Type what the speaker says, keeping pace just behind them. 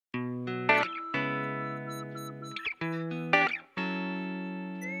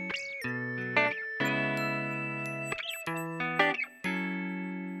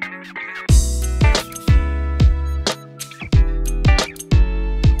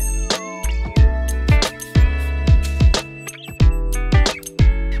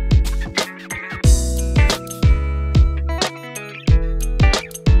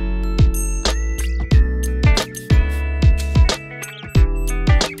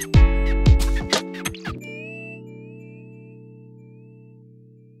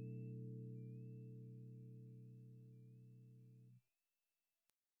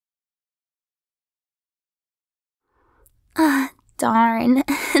darn.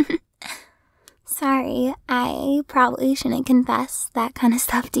 Sorry, I probably shouldn't confess that kind of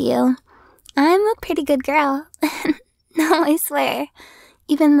stuff to you. I'm a pretty good girl. No, I swear.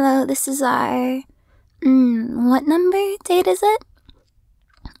 Even though this is our... what number date is it?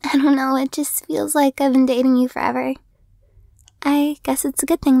 I don't know, it just feels like I've been dating you forever. I guess it's a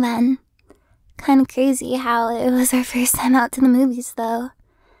good thing then. Kinda crazy how it was our first time out to the movies, though.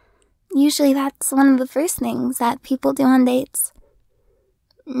 Usually that's one of the first things that people do on dates.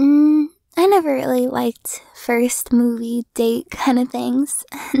 I never really liked first movie date kind of things.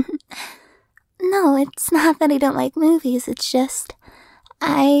 No, it's not that I don't like movies, it's just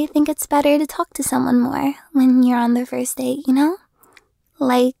I think it's better to talk to someone more when you're on their first date, you know?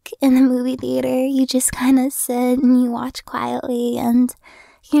 Like in the movie theater, you just kind of sit and you watch quietly and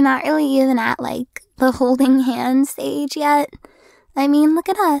you're not really even at like the holding hand stage yet. I mean, look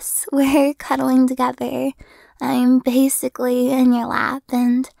at us. We're cuddling together. I'm basically in your lap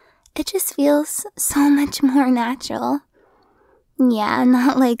and it just feels so much more natural. Yeah,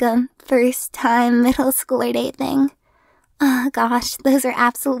 not like a first time middle schooler date thing. Oh gosh, those are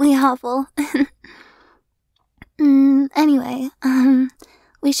absolutely awful. Anyway,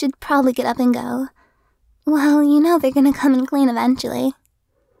 we should probably get up and go. Well, you know they're gonna come and clean eventually.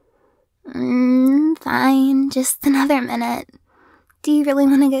 Fine, just another minute. Do you really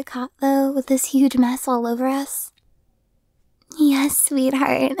want to get caught, though, with this huge mess all over us? Yes,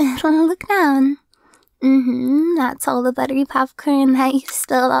 sweetheart. Don't look down. That's all the buttery popcorn that you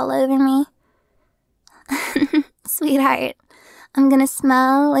spilled all over me. Sweetheart, I'm gonna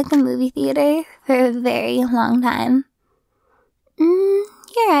smell like a movie theater for a very long time. You're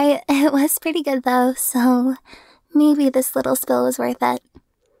right. It was pretty good, though, so maybe this little spill was worth it.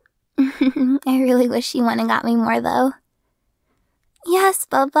 I really wish you went and got me more, though. Yes,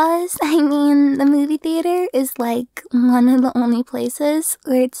 Bubba's. I mean, the movie theater is like one of the only places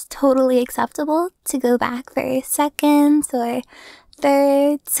where it's totally acceptable to go back for seconds or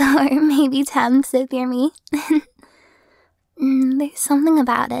thirds or maybe temps if you're me. There's something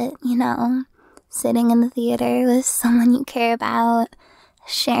about it, you know, sitting in the theater with someone you care about,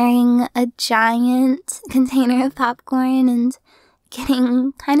 sharing a giant container of popcorn and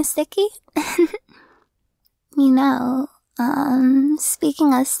getting kind of sticky. You know,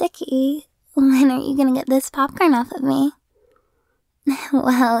 speaking of sticky, when are you gonna get this popcorn off of me?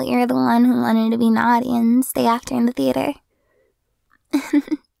 Well, you're the one who wanted to be naughty and stay after in the theater.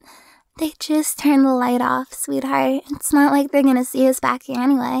 They just turned the light off, sweetheart. It's not like they're gonna see us back here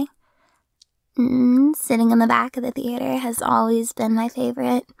anyway. Sitting in the back of the theater has always been my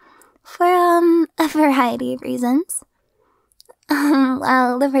favorite, for, a variety of reasons.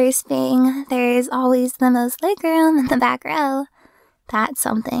 Well, the first being, there's always the most legroom in the back row. That's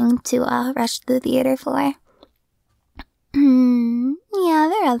something to, rush to the theater for. Yeah,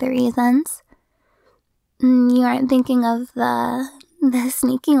 there are other reasons. You aren't thinking of the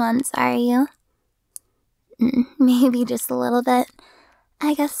sneaky ones, are you? Maybe just a little bit.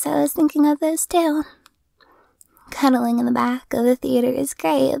 I guess I was thinking of those too. Cuddling in the back of the theater is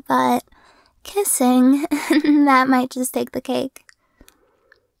great, but kissing, that might just take the cake.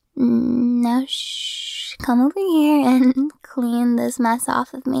 Now shh, come over here and clean this mess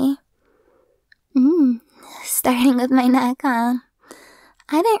off of me. Starting with my neck, huh?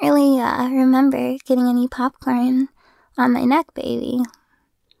 I didn't really remember getting any popcorn on my neck, baby.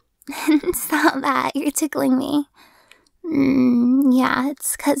 Stop that, you're tickling me. Yeah,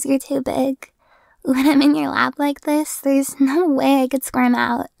 it's 'cause you're too big. When I'm in your lap like this, there's no way I could squirm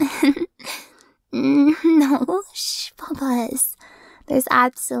out. No, shh, Bubba's. There's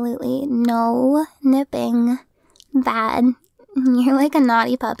absolutely no nipping. Bad. You're like a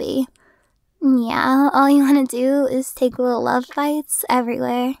naughty puppy. Yeah, all you want to do is take little love bites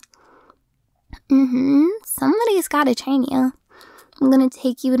everywhere. Somebody's gotta train you. I'm gonna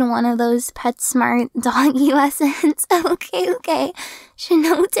take you to one of those PetSmart doggy lessons. Okay.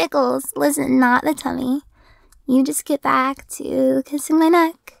 No tickles. Listen, not the tummy. You just get back to kissing my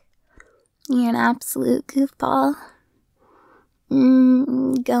neck. You're an absolute goofball.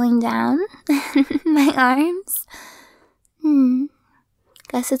 Going down my arms.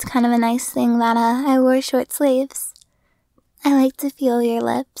 Guess it's kind of a nice thing that I wore short sleeves. I like to feel your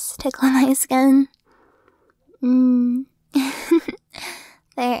lips tickle my skin.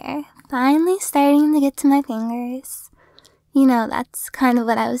 There, finally starting to get to my fingers. You know, that's kind of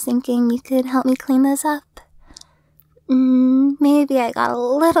what I was thinking. You could help me clean those up. Maybe I got a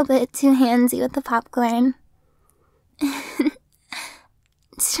little bit too handsy with the popcorn.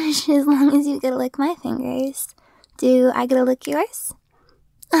 As long as you get to lick my fingers. Do I get to lick yours?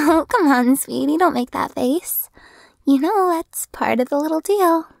 Oh, come on, sweetie, don't make that face. You know, that's part of the little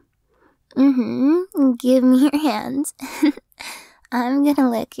deal. Give me your hand. I'm gonna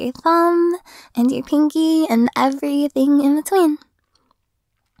lick your thumb and your pinky and everything in between.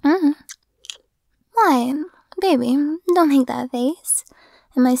 Why, baby, don't make that face.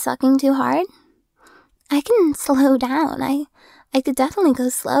 Am I sucking too hard? I can slow down. I could definitely go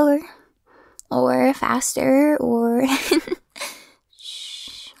slower. Or faster, or...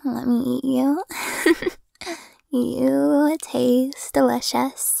 Shh, let me eat you. You taste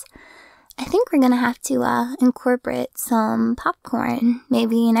delicious. I think we're gonna have to incorporate some popcorn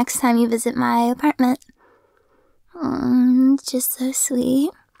maybe next time you visit my apartment. Just so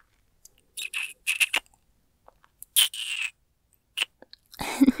sweet.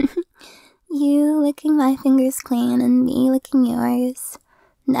 You licking my fingers clean and me licking yours.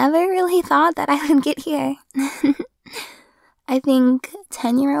 Never really thought that I would get here. I think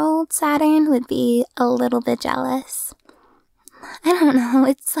 10-year-old Saturn would be a little bit jealous. I don't know,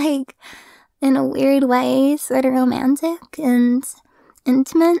 it's like, in a weird way, sort of romantic and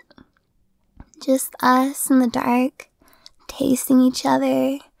intimate. Just us in the dark, tasting each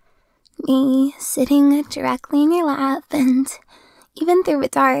other. Me sitting directly in your lap, and even through the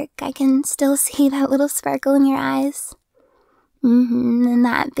dark, I can still see that little sparkle in your eyes. And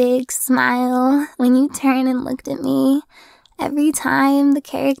that big smile when you turned and looked at me every time the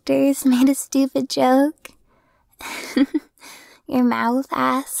characters made a stupid joke. Your mouth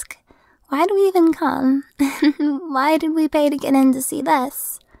asked, why do we even come? Why did we pay to get in to see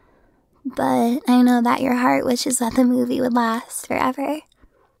this? But I know that your heart wishes that the movie would last forever.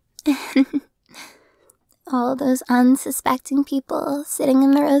 All those unsuspecting people sitting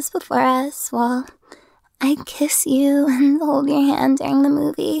in the rows before us while I kiss you and hold your hand during the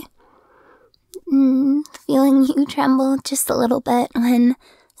movie. Feeling you tremble just a little bit when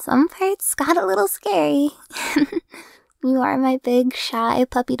some parts got a little scary. You are my big, shy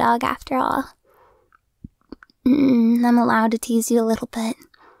puppy dog after all. I'm allowed to tease you a little bit.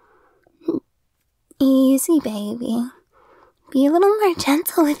 Easy, baby. Be a little more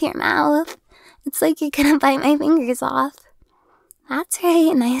gentle with your mouth. It's like you're gonna bite my fingers off. That's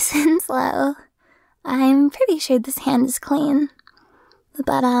right, nice and slow. I'm pretty sure this hand is clean.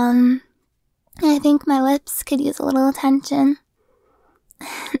 But, I think my lips could use a little attention.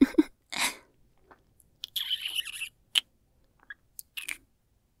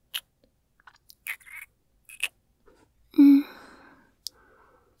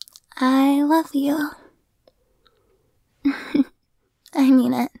 I love you. I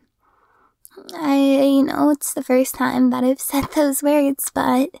mean it. I know it's the first time that I've said those words,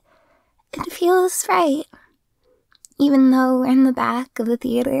 but it feels right. Even though we're in the back of the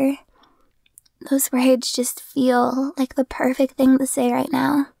theater, those words just feel like the perfect thing to say right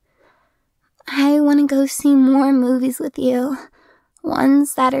now. I want to go see more movies with you.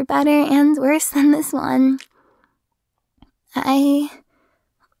 Ones that are better and worse than this one. I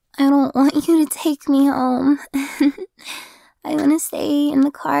don't want you to take me home. I want to stay in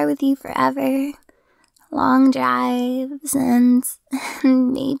the car with you forever. Long drives and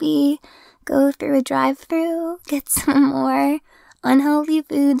maybe go through a drive-thru, get some more unhealthy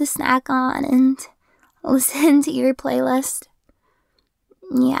food to snack on, and listen to your playlist.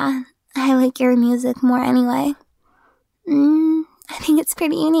 Yeah, I like your music more anyway. I think it's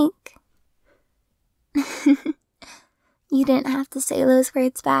pretty unique. You didn't have to say those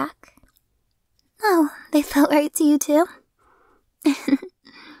words back. Oh, they felt right to you too?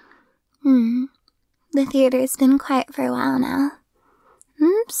 The theater's been quiet for a while now.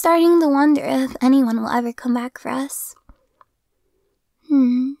 I'm starting to wonder if anyone will ever come back for us.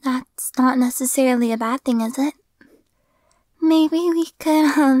 That's not necessarily a bad thing, is it? Maybe we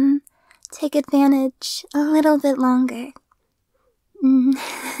could, take advantage a little bit longer.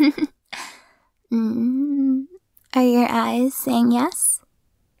 Are your eyes saying yes?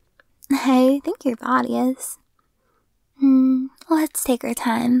 I think your body is. Let's take our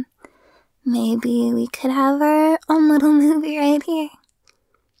time. Maybe we could have our own little movie right here.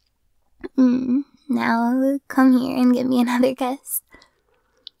 Now come here and give me another kiss.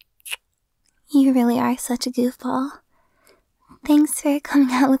 You really are such a goofball. Thanks for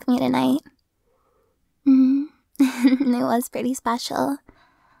coming out with me tonight. It was pretty special.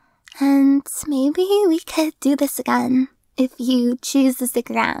 And maybe we could do this again, if you choose to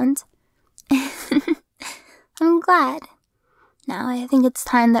stick around. I'm glad. Now I think it's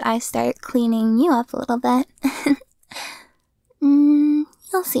time that I start cleaning you up a little bit.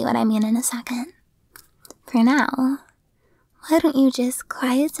 You'll see what I mean in a second. For now, why don't you just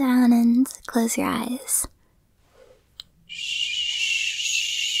quiet down and close your eyes? Shh.